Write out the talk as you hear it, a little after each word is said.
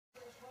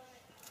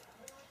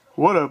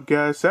What up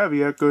guys,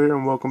 Savvy Echo here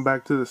and welcome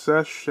back to the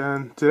sesh.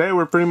 And today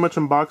we're pretty much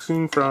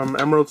unboxing from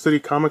Emerald City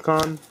Comic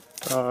Con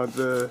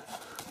the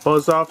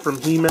Buzz Off from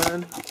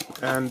He-Man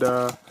and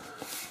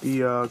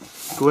the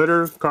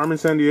glitter Carmen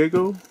San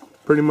Diego.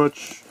 Pretty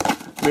much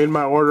made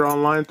my order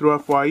online through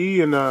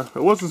FYE and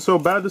it wasn't so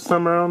bad this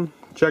time around.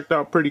 Checked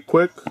out pretty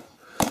quick.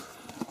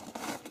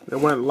 It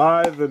went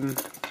live and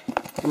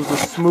it was a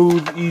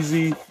smooth,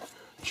 easy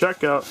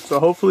checkout. So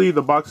hopefully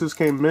the boxes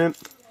came mint.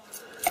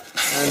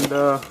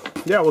 And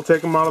yeah, we'll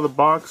take them out of the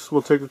box.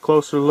 We'll take a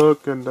closer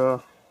look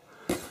and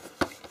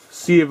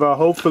see if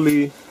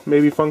hopefully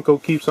maybe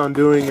Funko keeps on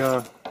doing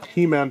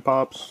He-Man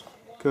pops.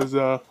 Because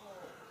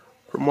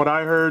from what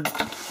I heard,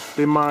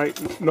 they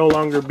might no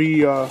longer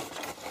be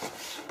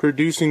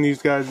producing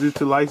these guys due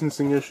to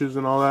licensing issues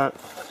and all that.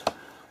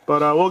 But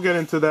we'll get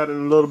into that in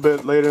a little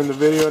bit later in the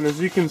video. And as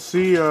you can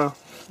see, it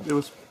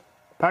was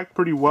packed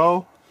pretty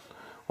well.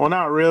 Well,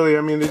 not really.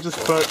 I mean, they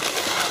just put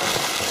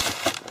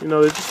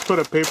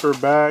a paper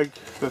bag,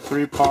 the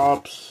 3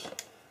 pops,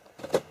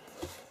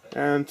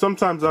 and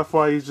sometimes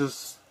FYE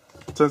just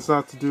tends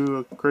not to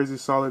do a crazy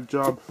solid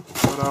job.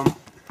 But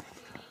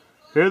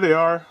here they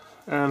are,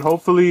 and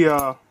hopefully,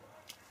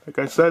 like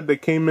I said, they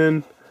came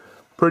in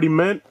pretty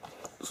mint.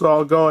 So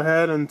I'll go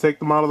ahead and take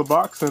them out of the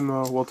box, and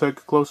we'll take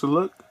a closer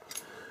look.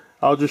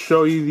 I'll just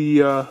show you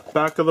the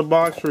back of the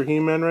box for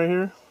He-Man right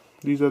here.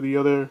 These are the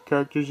other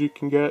characters you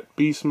can get: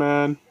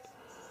 Beastman,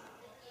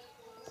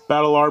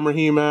 Battle Armor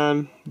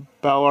He-Man,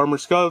 Battle Armor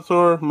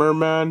Skeletor,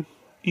 Merman,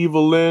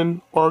 Evil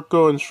Lyn,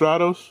 Orko, and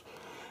Stratos.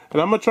 And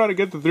I'm going to try to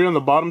get the 3 on the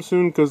bottom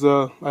soon because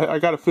I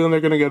got a feeling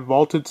they're going to get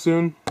vaulted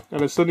soon.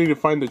 And I still need to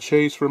find the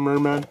chase for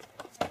Merman.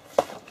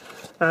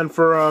 And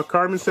for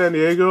Carmen San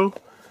Diego,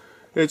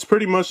 it's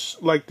pretty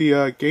much like the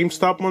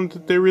GameStop one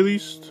that they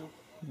released.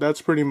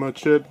 That's pretty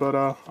much it. But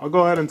I'll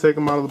go ahead and take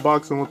them out of the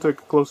box and we'll take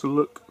a closer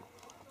look.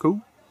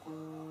 Cool.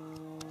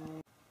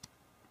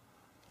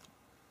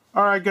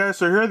 Alright guys,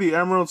 so here are the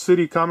Emerald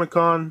City Comic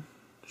Con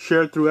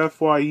shared through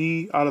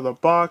FYE out of the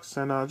box,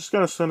 and just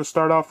gonna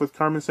start off with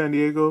Carmen San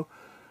Diego,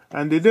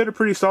 and they did a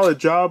pretty solid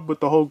job with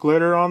the whole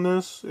glitter on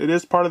this. It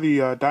is part of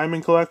the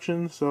Diamond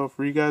Collection, so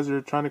for you guys that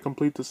are trying to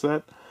complete the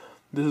set,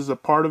 this is a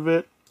part of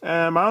it.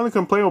 And my only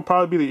complaint will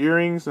probably be the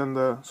earrings and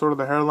the sort of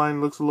the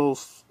hairline looks a little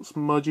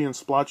smudgy and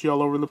splotchy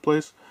all over the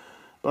place.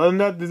 But other than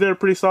that, they did a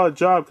pretty solid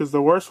job, because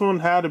the worst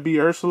one had to be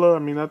Ursula. I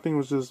mean, that thing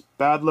was just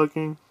bad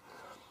looking.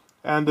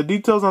 And the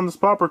details on this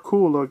pop are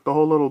cool, like the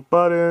whole little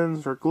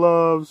buttons, her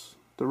gloves,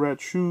 the red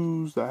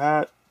shoes, the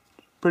hat,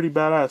 pretty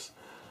badass.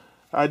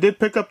 I did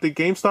pick up the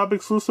GameStop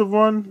exclusive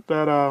one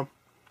that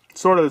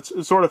it's sort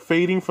of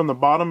fading from the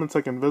bottom. It's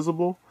like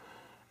invisible.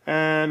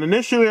 And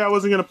initially I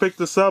wasn't gonna pick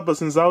this up, but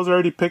since I was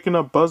already picking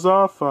up Buzz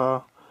Off,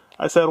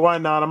 I said why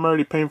not? I'm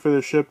already paying for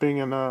the shipping,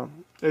 and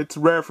it's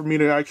rare for me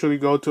to actually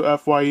go to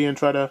FYE and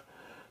try to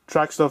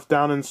track stuff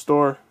down in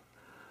store.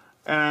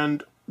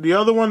 And the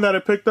other one that I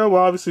picked up,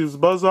 well, obviously, was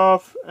Buzz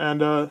Off,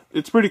 and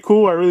it's pretty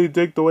cool. I really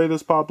dig the way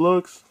this pop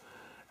looks.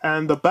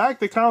 And the back,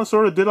 they kind of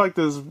sort of did like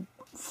this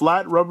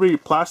flat, rubbery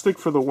plastic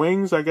for the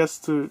wings, I guess,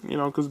 to,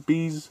 because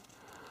bees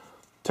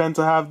tend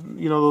to have,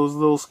 those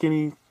little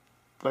skinny,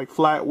 like,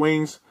 flat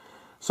wings.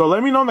 So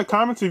let me know in the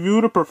comments if you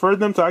would have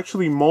preferred them to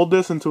actually mold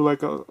this into,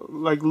 make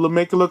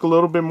it look a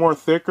little bit more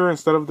thicker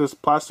instead of this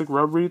plastic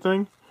rubbery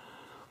thing.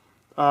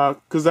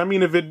 Because, I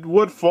mean, if it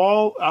would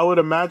fall, I would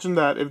imagine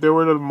that if they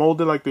were to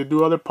mold it like they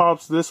do other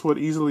pops, this would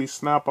easily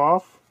snap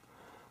off.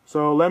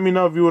 So let me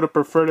know if you would have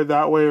preferred it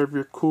that way, or if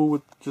you're cool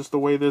with just the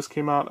way this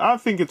came out. I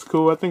think it's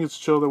cool. I think it's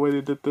chill the way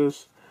they did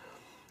this.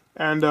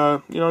 And,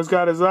 it's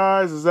got his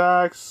eyes, his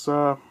axe.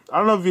 I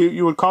don't know if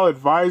you would call it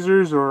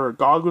visors or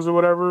goggles or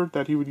whatever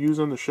that he would use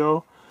on the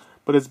show.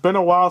 But it's been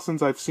a while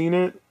since I've seen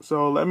it.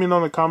 So let me know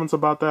in the comments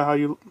about that,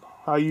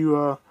 how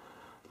you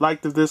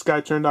liked if this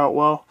guy turned out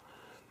well.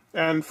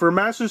 And for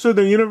Masters of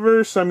the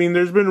Universe, I mean,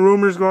 there's been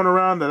rumors going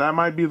around that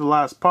might be the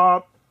last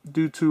pop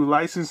due to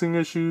licensing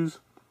issues.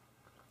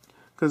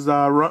 Because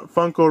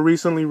Funko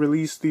recently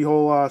released the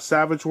whole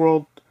Savage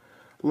World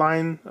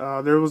line.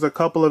 There was a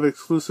couple of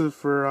exclusives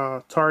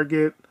for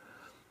Target.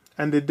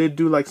 And they did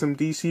do like some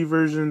DC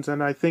versions.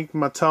 And I think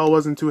Mattel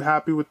wasn't too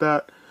happy with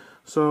that.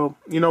 So,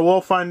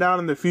 we'll find out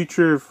in the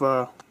future if,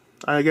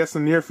 I guess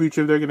in the near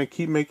future, if they're going to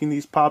keep making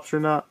these pops or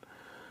not.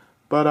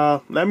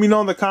 But let me know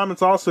in the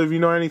comments also if you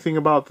know anything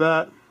about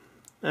that.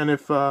 And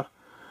if you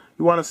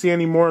want to see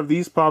any more of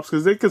these pops,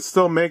 because they could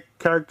still make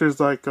characters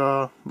like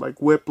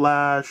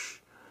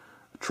Whiplash,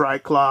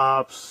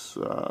 Triclops,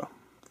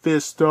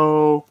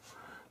 Fisto.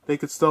 They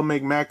could still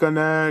make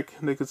Mechaneck.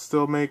 They could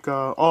still make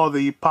all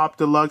the Pop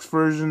Deluxe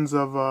versions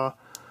of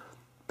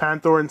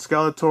Panther and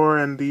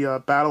Skeletor and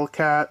the Battle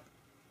Cat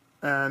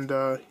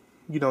and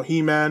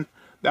He-Man.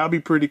 That would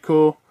be pretty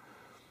cool.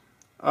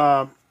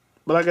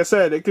 But like I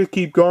said, it could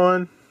keep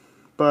going,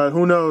 but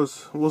who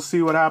knows? We'll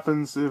see what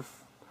happens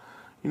if,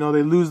 they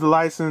lose the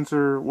license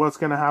or what's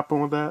going to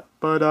happen with that.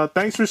 But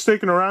thanks for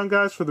sticking around,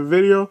 guys, for the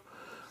video.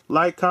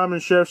 Like,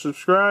 comment, share,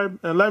 subscribe,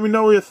 and let me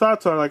know what your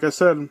thoughts are. Like I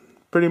said,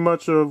 pretty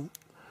much of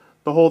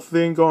the whole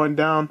thing going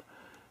down.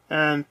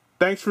 And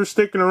thanks for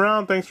sticking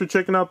around. Thanks for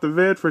checking out the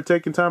vid, for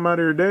taking time out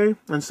of your day.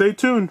 And stay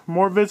tuned.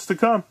 More vids to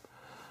come.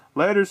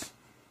 Laters.